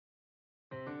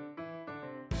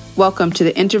Welcome to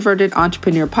the Introverted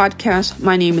Entrepreneur Podcast.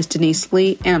 My name is Denise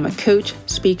Lee, and I'm a coach,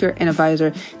 speaker, and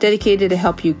advisor dedicated to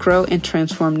help you grow and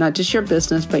transform not just your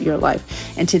business, but your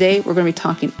life. And today we're going to be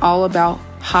talking all about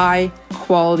high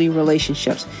quality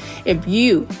relationships. If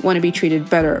you want to be treated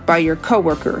better by your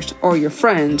coworkers or your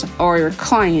friends or your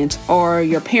clients or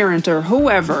your parents or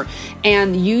whoever,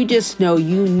 and you just know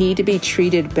you need to be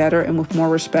treated better and with more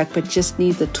respect, but just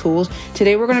need the tools.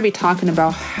 Today, we're going to be talking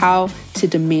about how to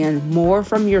demand more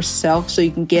from yourself so you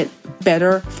can get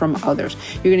better from others.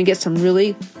 You're going to get some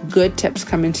really good tips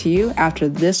coming to you after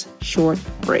this short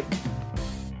break.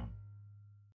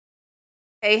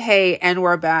 Hey, and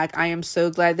we're back. I am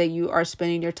so glad that you are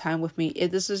spending your time with me.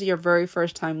 If this is your very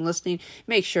first time listening,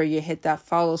 make sure you hit that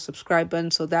follow, subscribe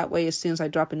button so that way as soon as I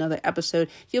drop another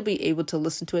episode, you'll be able to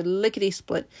listen to it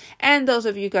lickety-split. And those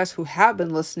of you guys who have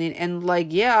been listening and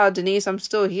yeah, Denise, I'm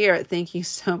still here. Thank you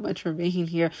so much for being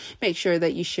here. Make sure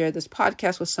that you share this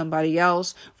podcast with somebody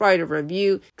else, write a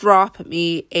review, drop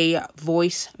me a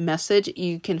voice message.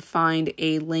 You can find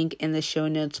a link in the show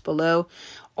notes below,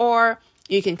 or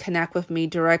you can connect with me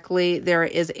directly. There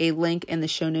is a link in the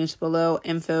show notes below,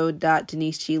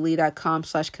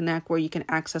 info.deniseglee.com/connect, where you can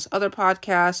access other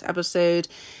podcast episodes,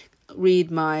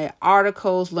 read my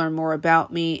articles, learn more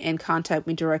about me, and contact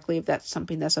me directly if that's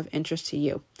something that's of interest to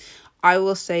you. I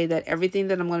will say that everything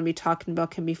that I'm going to be talking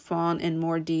about can be found in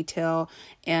more detail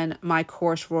in my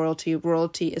course, Royalty.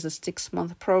 Royalty is a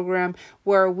 6-month program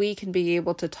where we can be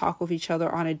able to talk with each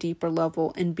other on a deeper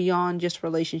level and beyond just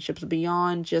relationships,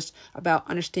 beyond just about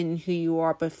understanding who you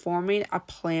are, but forming a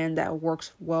plan that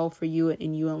works well for you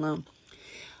and you alone.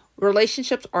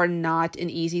 Relationships are not an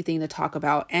easy thing to talk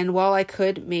about. And while I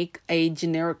could make a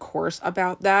generic course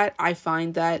about that, I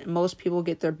find that most people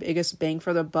get their biggest bang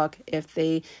for their buck if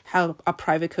they have a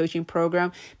private coaching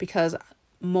program, because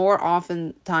more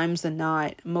often times than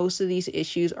not, most of these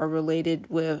issues are related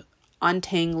with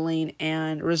untangling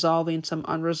and resolving some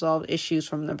unresolved issues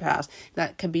from the past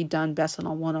that can be done best in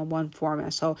a one-on-one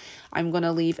format. So I'm going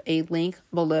to leave a link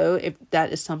below if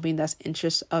that is something that's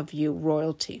interest of you,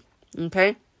 Royalty.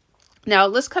 Okay. Now,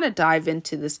 let's kind of dive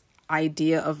into this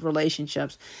idea of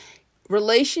relationships.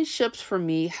 Relationships for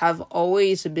me have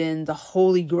always been the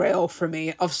holy grail for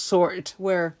me of sort,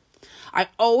 where I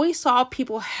always saw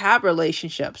people have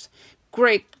relationships,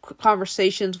 great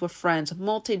conversations with friends,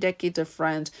 multi-decades of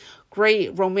friends,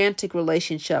 great romantic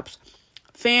relationships,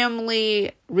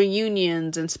 family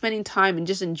reunions, and spending time and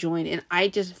just enjoying. And I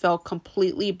just felt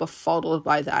completely befuddled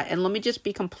by that. And let me just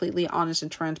be completely honest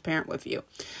and transparent with you.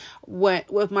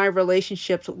 With my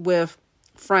relationships with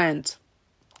friends,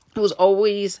 it was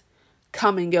always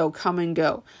come and go.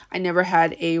 I never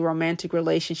had a romantic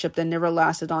relationship that never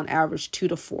lasted on average 2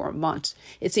 to 4 months.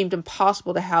 It seemed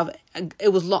impossible to have.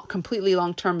 It was completely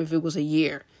long term if it was a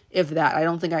year. If that. I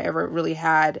don't think I ever really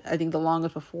had. I think the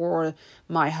longest before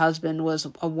my husband was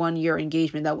a 1-year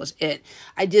engagement. That was it.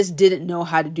 I just didn't know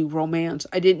how to do romance.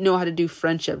 I didn't know how to do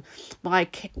friendship. My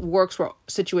work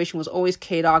situation was always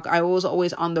chaotic. I was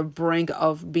always on the brink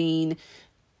of being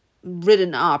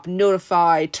written up,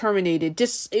 notified, terminated.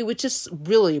 It was just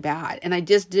really bad. And I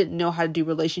just didn't know how to do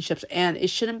relationships. And it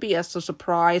shouldn't be as a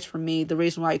surprise for me. The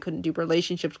reason why I couldn't do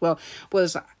relationships well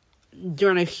was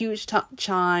during a huge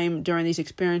time during these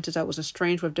experiences, I was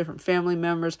estranged with different family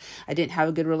members. I didn't have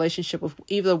a good relationship with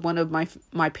either one of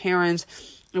my parents.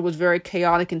 It was very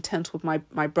chaotic and tense with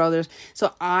my brothers.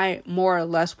 So I more or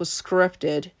less was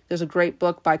scripted. There's a great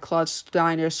book by Claude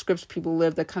Steiner, Scripts People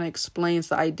Live, that kind of explains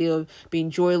the idea of being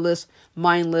joyless,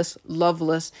 mindless,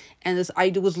 loveless. And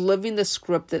I was living the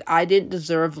script that I didn't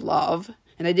deserve love.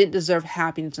 And I didn't deserve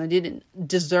happiness. And I didn't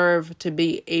deserve to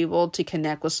be able to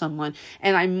connect with someone.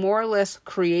 And I more or less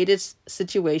created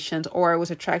situations, or I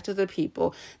was attracted to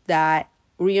people that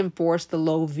reinforced the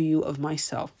low view of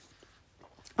myself.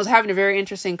 I was having a very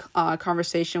interesting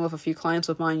conversation with a few clients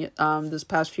of mine this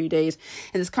past few days.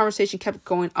 And this conversation kept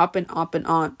going up and up and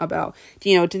on about,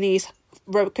 Denise,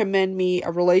 recommend me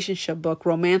a relationship book,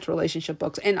 romance relationship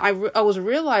books. And I was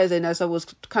realizing as I was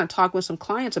kind of talking with some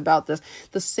clients about this,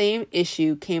 the same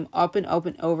issue came up and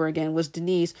over again was,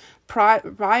 Denise,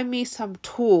 provide me some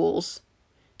tools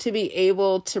to be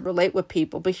able to relate with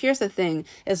people. But here's the thing,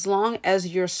 as long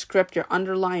as your script, your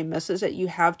underlying message that you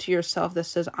have to yourself that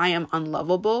says, I am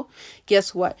unlovable,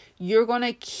 guess what? You're going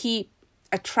to keep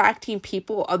attracting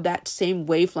people of that same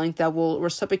wavelength that will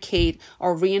reciprocate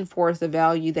or reinforce the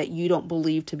value that you don't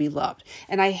believe to be loved.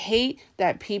 And I hate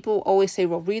that people always say,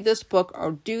 well, read this book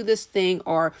or do this thing.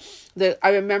 Or I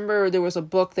remember there was a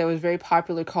book that was very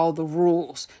popular called The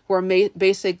Rules, where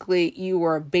basically you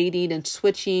were baiting and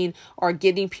switching or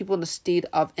getting people in a state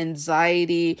of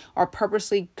anxiety or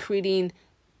purposely creating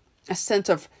a sense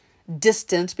of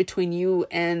distance between you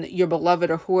and your beloved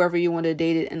or whoever you want to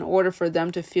date it in order for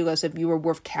them to feel as if you were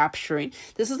worth capturing.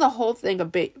 This is the whole thing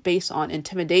based on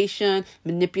intimidation,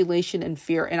 manipulation, and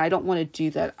fear. And I don't want to do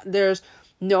that. There's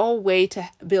no way to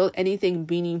build anything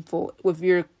meaningful with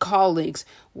your colleagues,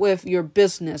 with your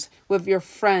business, with your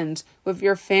friends, with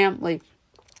your family.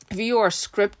 If you are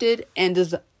scripted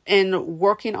and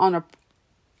working on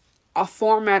a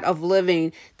format of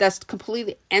living that's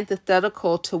completely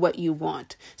antithetical to what you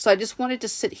want. So I just wanted to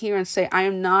sit here and say, I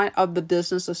am not of the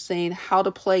business of saying how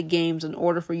to play games in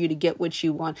order for you to get what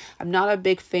you want. I'm not a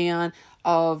big fan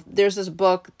of, there's this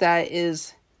book that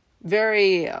is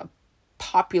very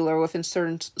popular within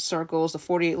certain circles, The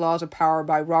 48 Laws of Power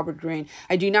by Robert Greene.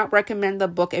 I do not recommend the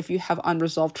book if you have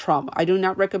unresolved trauma. I do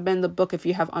not recommend the book if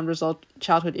you have unresolved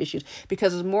childhood issues,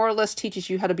 because it more or less teaches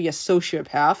you how to be a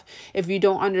sociopath if you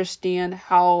don't understand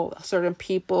how certain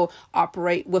people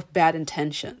operate with bad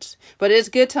intentions. But it's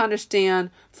good to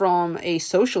understand from a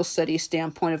social studies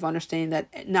standpoint of understanding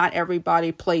that not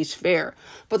everybody plays fair.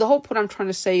 But the whole point I'm trying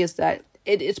to say is that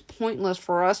it is pointless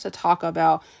for us to talk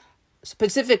about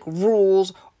specific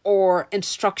rules or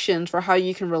instructions for how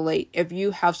you can relate if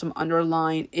you have some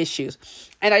underlying issues.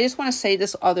 And I just want to say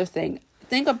this other thing.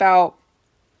 Think about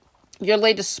your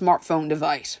latest smartphone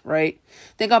device, right?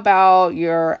 Think about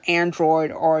your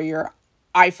Android or your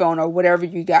iPhone or whatever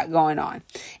you got going on.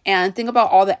 And think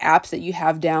about all the apps that you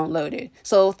have downloaded.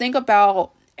 So think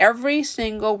about every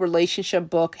single relationship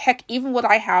book, heck, even what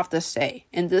I have to say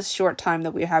in this short time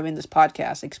that we're having this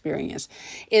podcast experience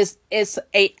is it's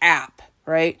a app,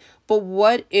 right? But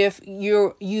what if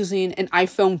you're using an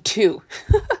iPhone 2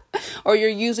 or you're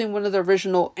using one of the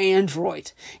original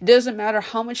Androids? It doesn't matter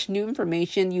how much new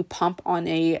information you pump on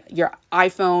your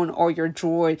iPhone or your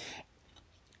Droid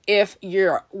if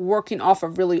you're working off a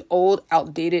really old,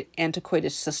 outdated,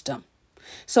 antiquated system.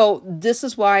 So this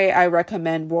is why I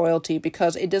recommend Royalty,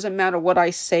 because it doesn't matter what I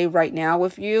say right now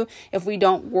with you. If we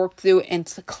don't work through and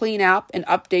clean up and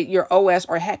update your OS,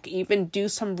 or heck, even do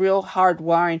some real hard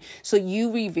wiring so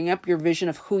you revamp your vision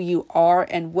of who you are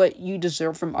and what you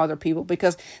deserve from other people.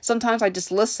 Because sometimes I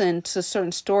just listen to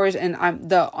certain stories and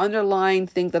the underlying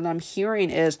thing that I'm hearing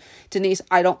is, Denise,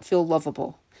 I don't feel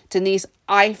lovable. Denise,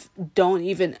 I don't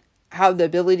even have the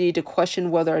ability to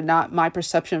question whether or not my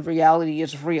perception of reality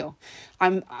is real.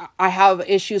 I have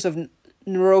issues of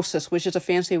neurosis, which is a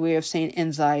fancy way of saying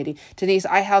anxiety. Denise,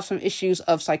 I have some issues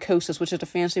of psychosis, which is a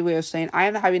fancy way of saying I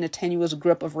am having a tenuous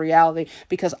grip of reality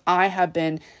because I have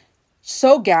been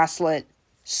so gaslit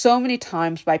so many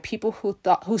times by people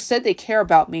who said they care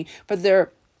about me,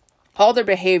 but all their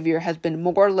behavior has been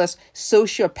more or less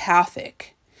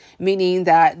sociopathic, meaning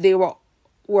that they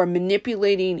were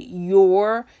manipulating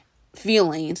your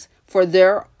feelings for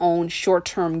their own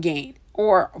short-term gain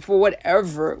or for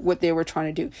what they were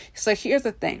trying to do. So here's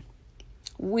the thing.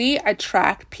 We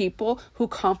attract people who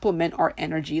complement our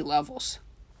energy levels.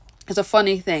 It's a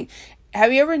funny thing.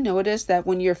 Have you ever noticed that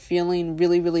when you're feeling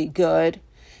really, really good,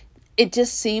 it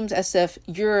just seems as if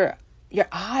your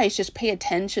eyes just pay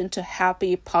attention to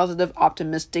happy, positive,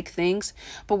 optimistic things.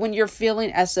 But when you're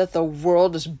feeling as if the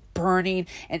world is burning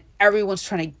and everyone's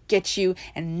trying to get you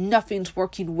and nothing's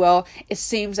working well, it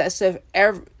seems as if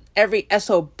every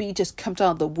SOB just comes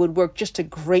out of the woodwork just to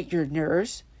grate your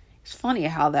nerves. It's funny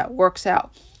how that works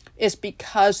out. It's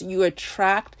because you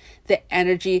attract the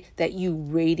energy that you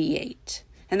radiate.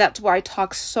 And that's why I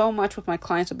talk so much with my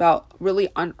clients about really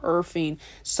unearthing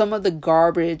some of the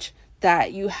garbage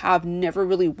that you have never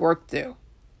really worked through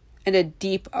in a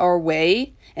deeper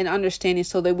way and understanding,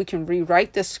 so that we can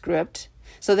rewrite the script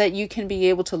so that you can be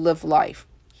able to live life.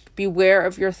 Beware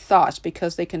of your thoughts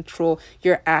because they control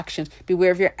your actions.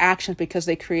 Beware of your actions because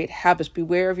they create habits.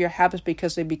 Beware of your habits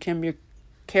because they become your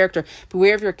character.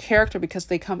 Beware of your character because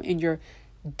they come in your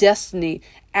destiny,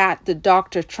 at the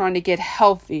doctor trying to get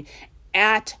healthy,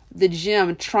 at the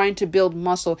gym trying to build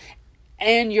muscle,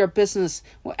 and your business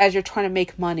as you're trying to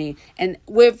make money, and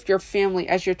with your family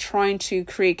as you're trying to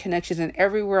create connections, and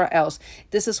everywhere else.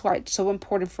 This is why it's so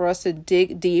important for us to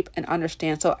dig deep and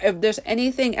understand. So if there's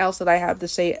anything else that I have to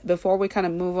say before we kind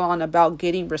of move on about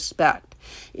getting respect,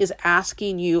 is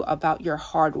asking you about your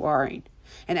hardwiring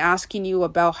and asking you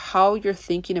about how you're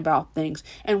thinking about things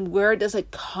and where does it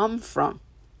come from.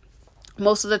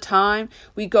 Most of the time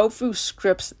we go through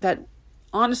scripts that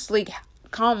honestly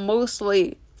come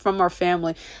mostly from our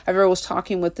family. I was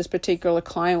talking with this particular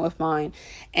client of mine,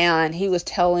 and he was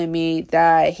telling me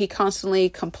that he constantly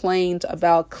complains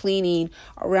about cleaning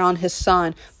around his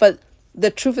son. But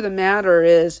the truth of the matter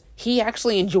is he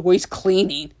actually enjoys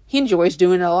cleaning. He enjoys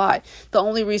doing it a lot. The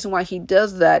only reason why he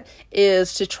does that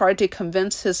is to try to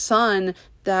convince his son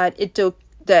that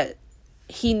that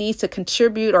he needs to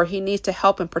contribute or he needs to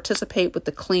help and participate with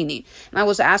the cleaning. And I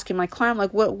was asking my client,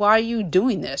 like, why are you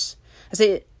doing this? I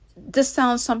said, this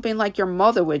sounds something like your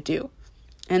mother would do.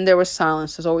 And there was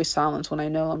silence. There's always silence when I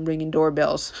know I'm ringing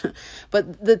doorbells.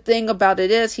 But the thing about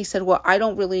it is, he said, well, I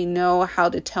don't really know how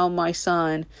to tell my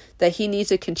son that he needs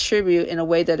to contribute in a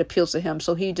way that appeals to him.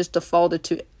 So he just defaulted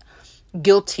to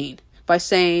guilting by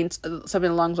saying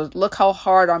something along those lines, look how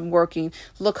hard I'm working.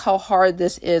 Look how hard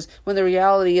this is. When the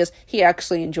reality is he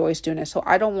actually enjoys doing it. So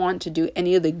I don't want to do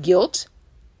any of the guilt.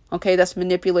 Okay, that's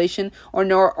manipulation or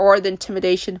the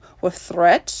intimidation or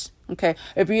threats. Okay,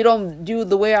 if you don't do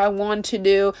the way I want to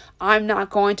do, I'm not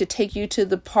going to take you to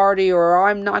the party, or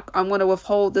I'm going to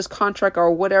withhold this contract, or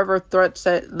whatever threats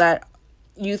that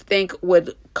you think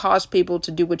would cause people to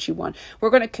do what you want. We're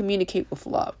going to communicate with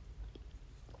love.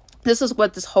 This is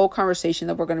what this whole conversation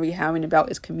that we're going to be having about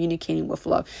is communicating with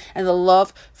love. And the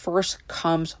love first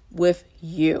comes with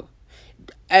you.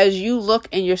 As you look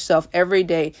in yourself every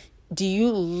day, do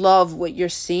you love what you're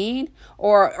seeing,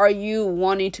 or are you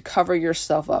wanting to cover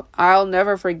yourself up? I'll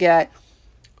never forget,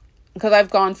 because I've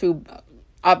gone through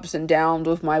ups and downs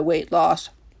with my weight loss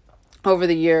over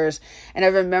the years. And I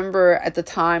remember at the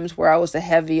times where I was the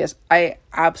heaviest, I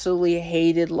absolutely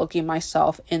hated looking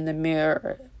myself in the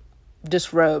mirror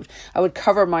disrobed. I would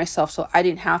cover myself so I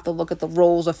didn't have to look at the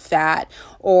rolls of fat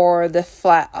or the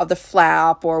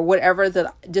flap or whatever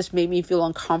that just made me feel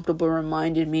uncomfortable,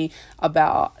 reminded me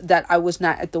about that I was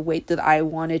not at the weight that I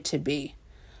wanted to be.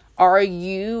 Are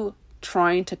you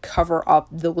trying to cover up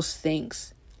those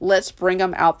things? Let's bring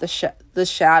them out the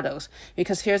shadows,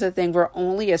 because here's the thing, we're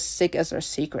only as sick as our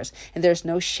secrets, and there's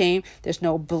no shame, there's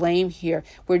no blame here.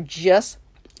 We're just,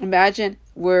 imagine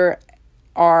we're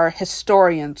our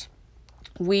historians.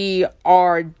 We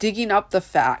are digging up the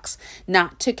facts,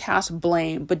 not to cast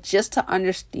blame, but just to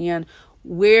understand,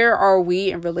 where are we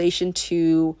in relation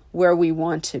to where we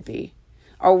want to be?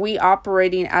 Are we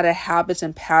operating out of habits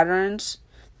and patterns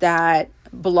that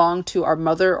belong to our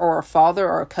mother or our father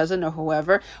or our cousin or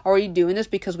whoever? Or are you doing this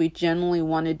because we genuinely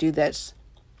want to do this?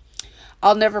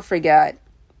 I'll never forget.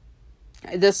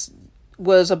 This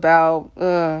was about,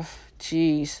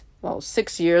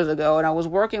 6 years ago, and I was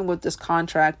working with this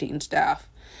contracting staff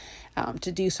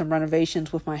to do some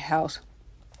renovations with my house.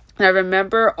 And I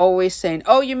remember always saying,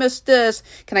 oh, you missed this.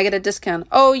 Can I get a discount?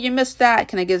 Oh, you missed that.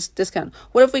 Can I get a discount?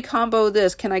 What if we combo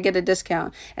this? Can I get a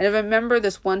discount? And I remember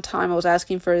this one time I was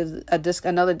asking for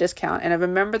another discount. And I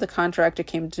remember the contractor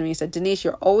came to me and said, Denise,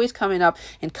 you're always coming up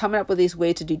with these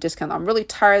ways to do discount. I'm really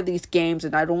tired of these games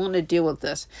and I don't want to deal with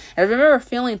this. And I remember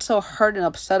feeling so hurt and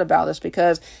upset about this,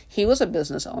 because he was a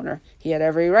business owner. He had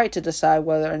every right to decide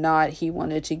whether or not he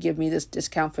wanted to give me this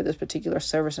discount for this particular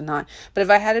service or not. But if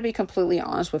I had to be completely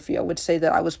honest with you, I would say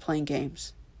that I was playing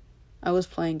games. I was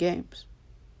playing games.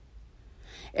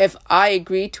 If I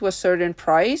agreed to a certain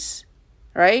price,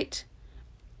 right,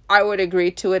 I would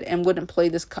agree to it and wouldn't play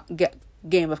this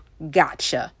game of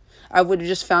gotcha. I would have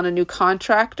just found a new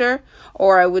contractor,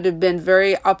 or I would have been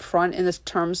very upfront in the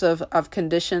terms of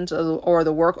conditions or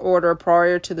the work order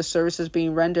prior to the services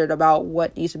being rendered about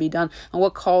what needs to be done and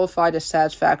what qualified as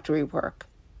satisfactory work.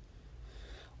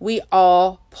 We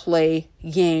all play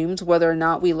games, whether or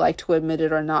not we like to admit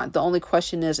it or not. The only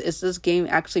question is this game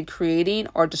actually creating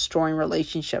or destroying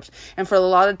relationships? And for a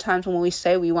lot of times when we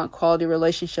say we want quality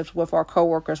relationships with our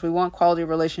coworkers, we want quality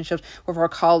relationships with our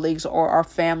colleagues or our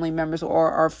family members or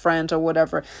our friends or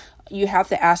whatever, you have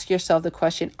to ask yourself the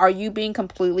question, are you being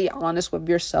completely honest with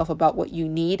yourself about what you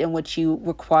need and what you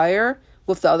require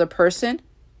with the other person?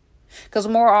 Because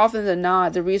more often than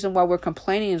not, the reason why we're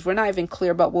complaining is we're not even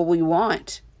clear about what we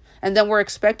want. And then we're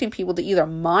expecting people to either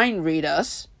mind read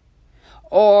us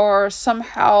or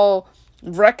somehow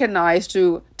recognize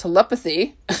through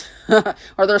telepathy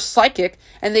or they're psychic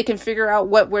and they can figure out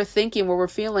what we're thinking, what we're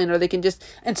feeling, or they can just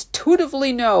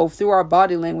intuitively know through our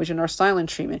body language and our silent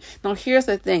treatment. Now, here's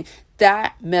the thing.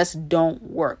 That mess don't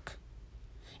work.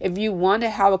 If you want to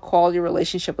have a quality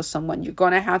relationship with someone, you're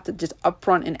going to have to just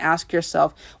upfront and ask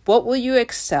yourself, what will you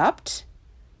accept?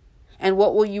 And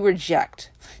what will you reject?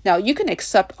 Now, you can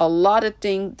accept a lot of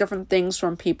different things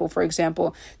from people. For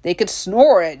example, they could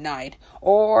snore at night,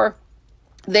 or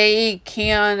they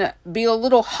can be a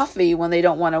little huffy when they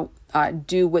don't want to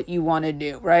do what you want to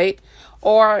do, right?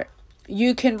 Or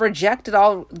you can reject it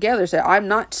altogether. Say, I'm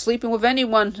not sleeping with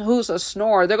anyone who's a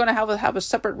snorer. They're going to have a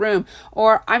separate room.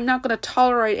 Or I'm not going to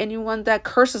tolerate anyone that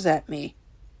curses at me.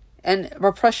 And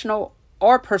professional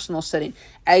or personal setting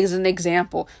as an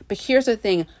example. But here's the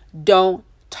thing, don't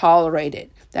tolerate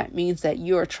it. that means that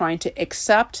you are trying to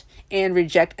accept and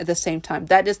reject at the same time.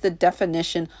 That is the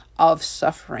definition of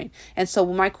suffering. And so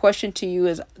my question to you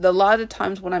is, a lot of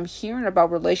times when I'm hearing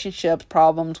about relationships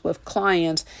problems with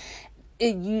clients,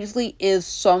 it usually is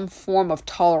some form of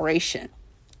toleration.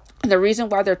 And the reason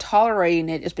why they're tolerating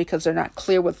it is because they're not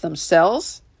clear with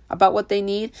themselves about what they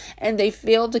need, and they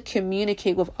fail to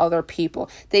communicate with other people.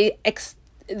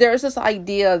 There's this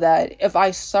idea that if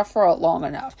I suffer long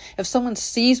enough, if someone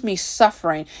sees me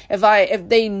suffering, if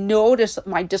they notice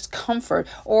my discomfort,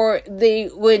 or they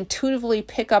will intuitively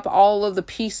pick up all of the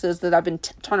pieces that I've been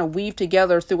trying to weave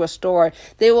together through a story,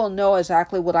 they will know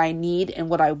exactly what I need and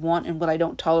what I want and what I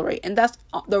don't tolerate. And that's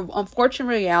the unfortunate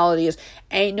reality is,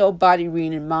 ain't nobody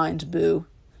reading minds, boo.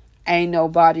 Ain't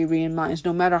nobody reading minds.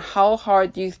 No matter how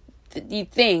hard you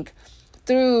think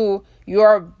through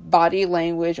your body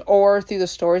language or through the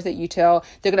stories that you tell,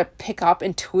 they're going to pick up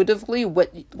intuitively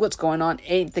what's going on.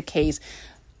 Ain't the case.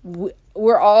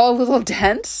 We're all a little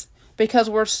dense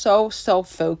because we're so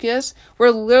self-focused.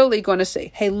 We're literally going to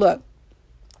say, hey, look,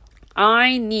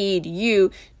 I need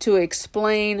you to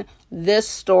explain this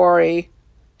story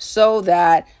so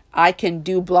that I can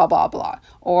do blah, blah, blah.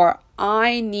 Or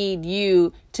I need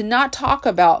you to not talk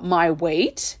about my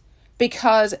weight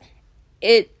because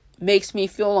it makes me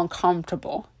feel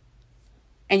uncomfortable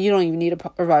and you don't even need to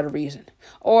provide a reason.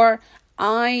 Or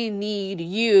I need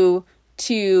you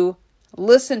to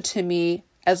listen to me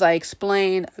as I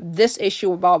explain this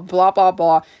issue about blah, blah,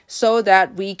 blah, so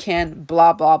that we can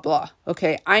blah, blah, blah.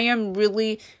 Okay, I am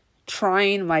really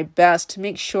trying my best to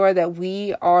make sure that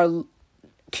we are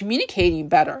communicating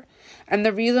better. And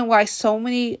the reason why so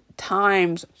many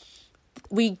times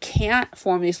we can't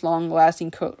form these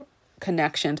long-lasting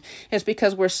connections is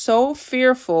because we're so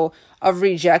fearful of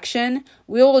rejection.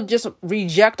 We will just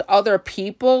reject other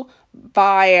people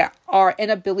by our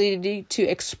inability to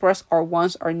express our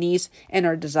wants, our needs, and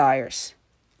our desires.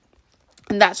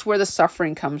 And that's where the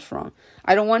suffering comes from.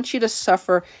 I don't want you to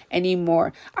suffer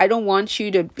anymore. I don't want you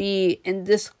to be in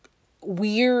this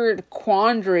weird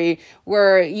quandary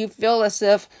where you feel as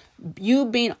if you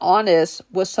being honest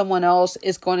with someone else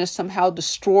is going to somehow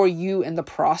destroy you in the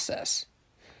process.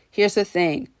 Here's the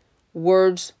thing,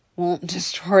 words won't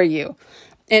destroy you.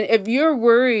 And if you're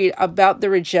worried about the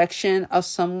rejection of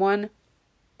someone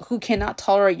who cannot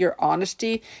tolerate your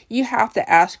honesty, you have to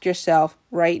ask yourself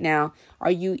right now,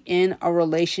 are you in a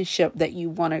relationship that you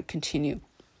want to continue?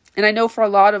 And I know for a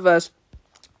lot of us,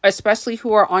 especially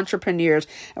who are entrepreneurs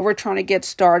and we're trying to get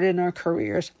started in our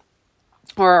careers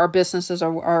or our businesses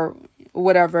or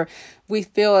whatever, we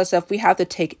feel as if we have to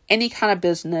take any kind of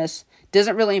business.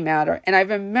 Doesn't really matter. And I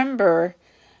remember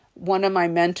one of my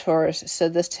mentors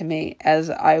said this to me as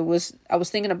I was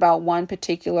thinking about one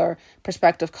particular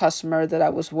prospective customer that I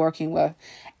was working with.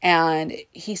 And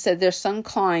he said, there's some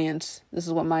clients, this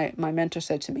is what my mentor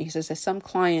said to me. He says that some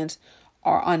clients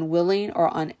are unwilling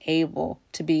or unable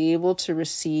to be able to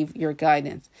receive your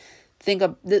guidance.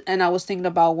 And I was thinking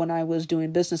about when I was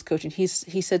doing business coaching. He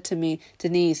said to me,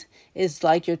 Denise, it's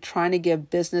like you're trying to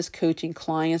give business coaching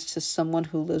clients to someone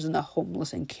who lives in a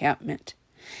homeless encampment.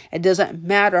 It doesn't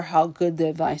matter how good the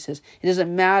advice is. It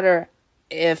doesn't matter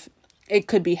if it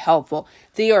could be helpful.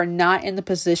 They are not in the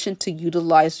position to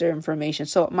utilize their information.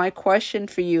 So my question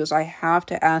for you is, I have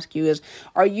to ask you is,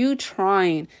 are you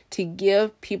trying to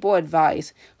give people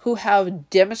advice who have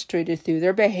demonstrated through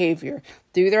their behavior,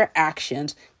 through their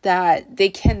actions, that they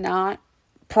cannot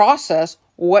process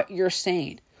what you're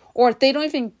saying? Or they don't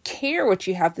even care what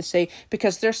you have to say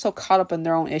because they're so caught up in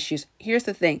their own issues. Here's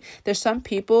the thing. There's some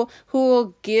people who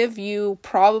will give you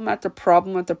problem after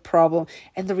problem after problem.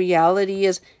 And the reality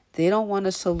is they don't want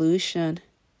a solution.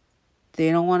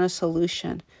 They don't want a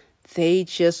solution. They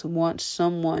just want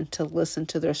someone to listen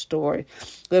to their story.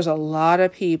 There's a lot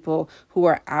of people who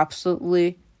are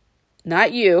absolutely,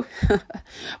 not you, but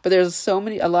there's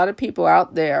a lot of people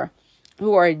out there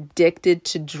who are addicted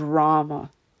to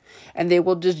drama. And they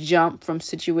will just jump from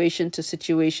situation to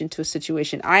situation to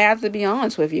situation. I have to be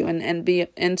honest with you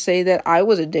and say that I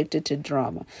was addicted to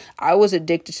drama. I was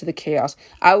addicted to the chaos.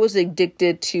 I was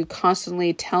addicted to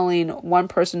constantly telling one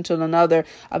person to another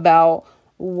about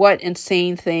what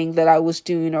insane thing that I was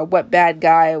doing or what bad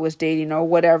guy I was dating or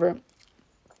whatever.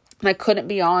 And I couldn't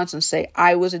be honest and say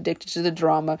I was addicted to the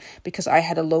drama because I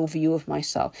had a low view of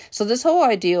myself. So this whole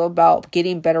idea about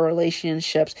getting better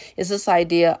relationships is this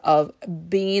idea of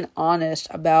being honest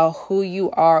about who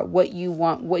you are, what you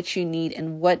want, what you need,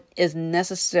 and what is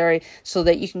necessary so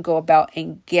that you can go about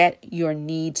and get your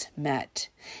needs met.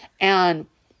 And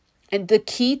the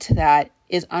key to that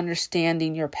is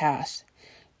understanding your past.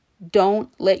 Don't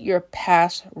let your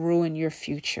past ruin your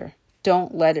future.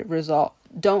 Don't let it result.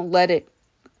 don't let it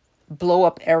blow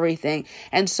up everything.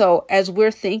 And so as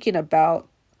we're thinking about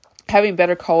having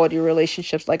better quality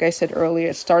relationships, like I said earlier,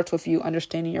 it starts with you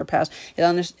understanding your past.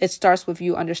 It starts with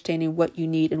you understanding what you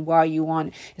need and why you want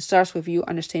it. It starts with you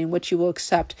understanding what you will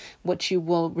accept, what you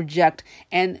will reject,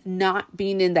 and not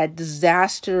being in that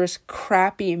disastrous,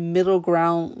 crappy middle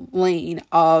ground lane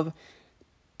of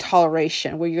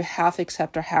toleration where you half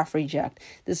accept or half reject.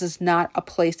 This is not a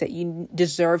place that you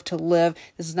deserve to live.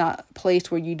 This is not a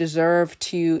place where you deserve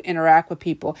to interact with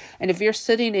people. And if you're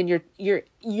sitting and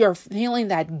you're feeling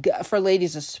that gut, for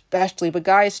ladies especially, but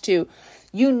guys too,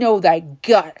 you know that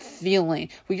gut feeling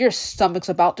where your stomach's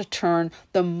about to turn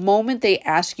the moment they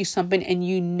ask you something and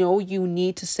you know you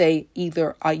need to say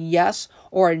either a yes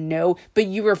or a no, but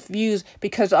you refuse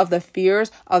because of the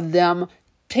fears of them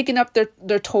picking up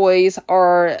their toys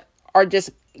or are just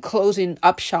closing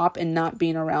up shop and not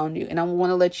being around you. And I want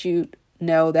to let you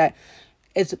know that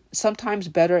it's sometimes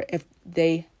better if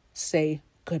they say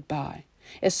goodbye.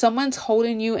 If someone's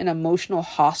holding you an emotional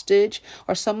hostage,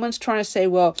 or someone's trying to say,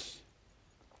 well,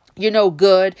 you're no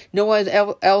good, no one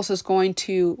else is going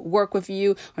to work with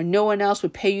you, or no one else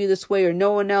would pay you this way, or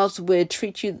no one else would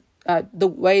treat you the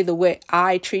way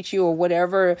I treat you, or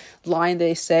whatever line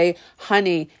they say,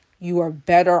 honey, you are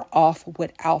better off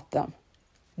without them.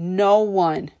 No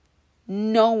one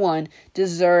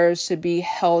deserves to be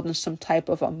held in some type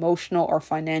of emotional or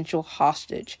financial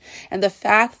hostage. And the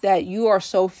fact that you are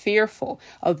so fearful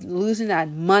of losing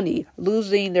that money,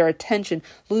 losing their attention,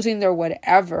 losing their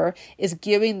whatever, is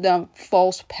giving them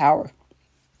false power.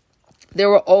 There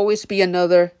will always be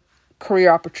another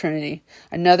career opportunity,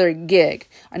 another gig,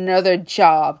 another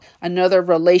job, another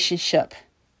relationship.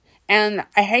 And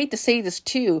I hate to say this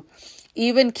too,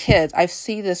 even kids, I've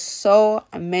seen this so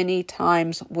many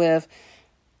times with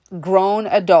grown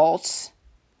adults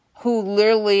who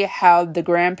literally have the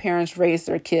grandparents raise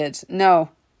their kids. No,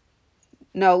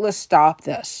 let's stop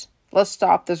this. Let's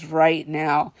stop this right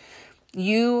now.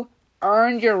 You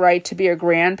earned your right to be a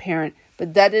grandparent,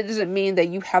 but that doesn't mean that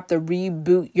you have to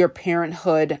reboot your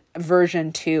parenthood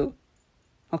version 2.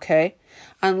 Okay?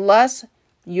 Unless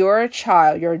your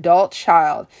child, your adult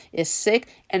child, is sick,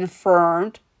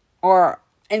 infirmed, or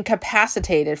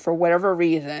incapacitated for whatever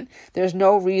reason, there's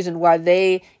no reason why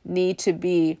they need to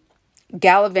be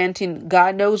gallivanting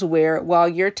God knows where while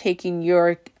you're taking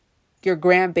your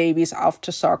grandbabies off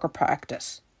to soccer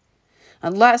practice.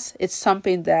 Unless it's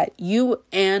something that you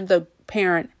and the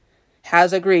parent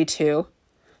has agreed to,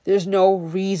 there's no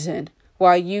reason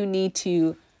why you need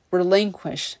to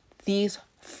relinquish these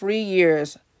free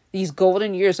years, these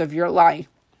golden years of your life,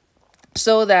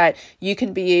 so that you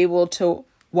can be able to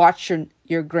watch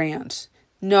your grands.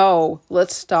 No,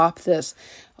 let's stop this.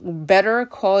 Better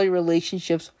quality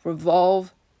relationships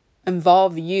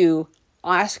involve you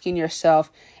asking yourself,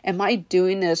 am I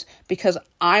doing this because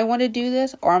I want to do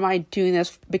this, or am I doing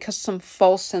this because some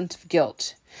false sense of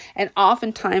guilt? And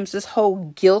oftentimes this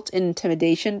whole guilt and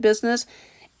intimidation business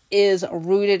is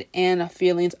rooted in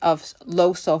feelings of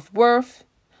low self-worth,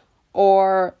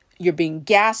 or you're being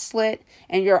gaslit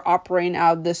and you're operating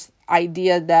out of this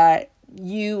idea that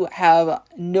you have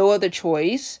no other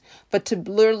choice but to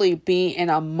literally be in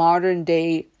a modern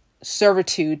day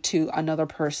servitude to another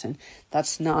person.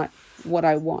 That's not what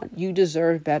I want. You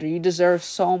deserve better. You deserve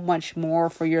so much more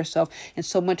for yourself and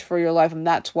so much for your life. And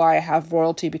that's why I have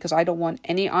royalty, because I don't want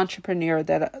any entrepreneur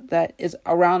that is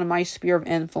around in my sphere of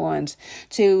influence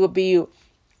to be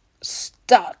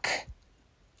stuck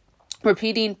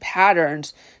repeating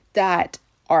patterns that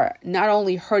are not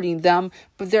only hurting them,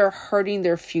 but they're hurting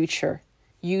their future.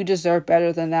 You deserve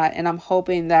better than that. And I'm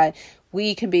hoping that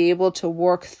we can be able to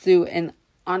work through and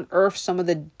unearth some of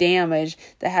the damage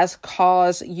that has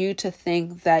caused you to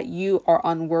think that you are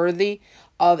unworthy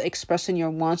of expressing your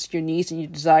wants, your needs, and your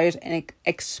desires, and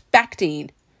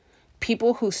expecting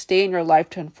people who stay in your life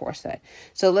to enforce that.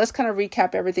 So let's kind of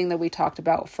recap everything that we talked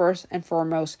about. First and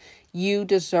foremost, you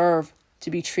deserve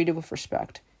to be treated with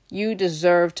respect. You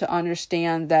deserve to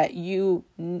understand that you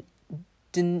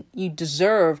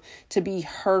deserve to be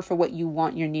heard for what you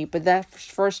want, your need. But that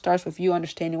first starts with you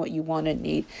understanding what you want and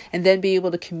need, and then be able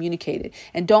to communicate it.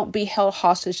 And don't be held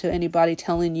hostage to anybody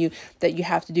telling you that you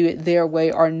have to do it their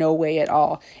way or no way at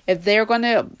all. If they're going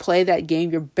to play that game,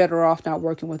 you're better off not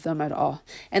working with them at all.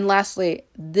 And lastly,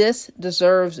 this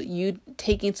deserves you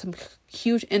taking some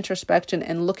huge introspection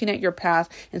and looking at your past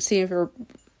and seeing if you're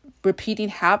repeating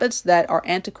habits that are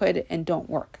antiquated and don't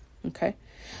work. Okay.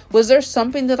 Was there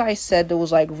something that I said that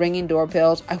was like ringing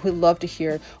doorbells? I would love to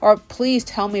hear. Or please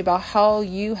tell me about how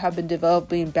you have been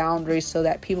developing boundaries so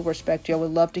that people respect you. I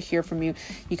would love to hear from you.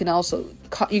 You can also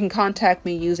contact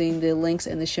me using the links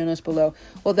in the show notes below.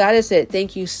 Well, that is it.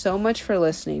 Thank you so much for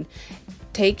listening.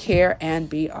 Take care and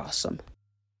be awesome.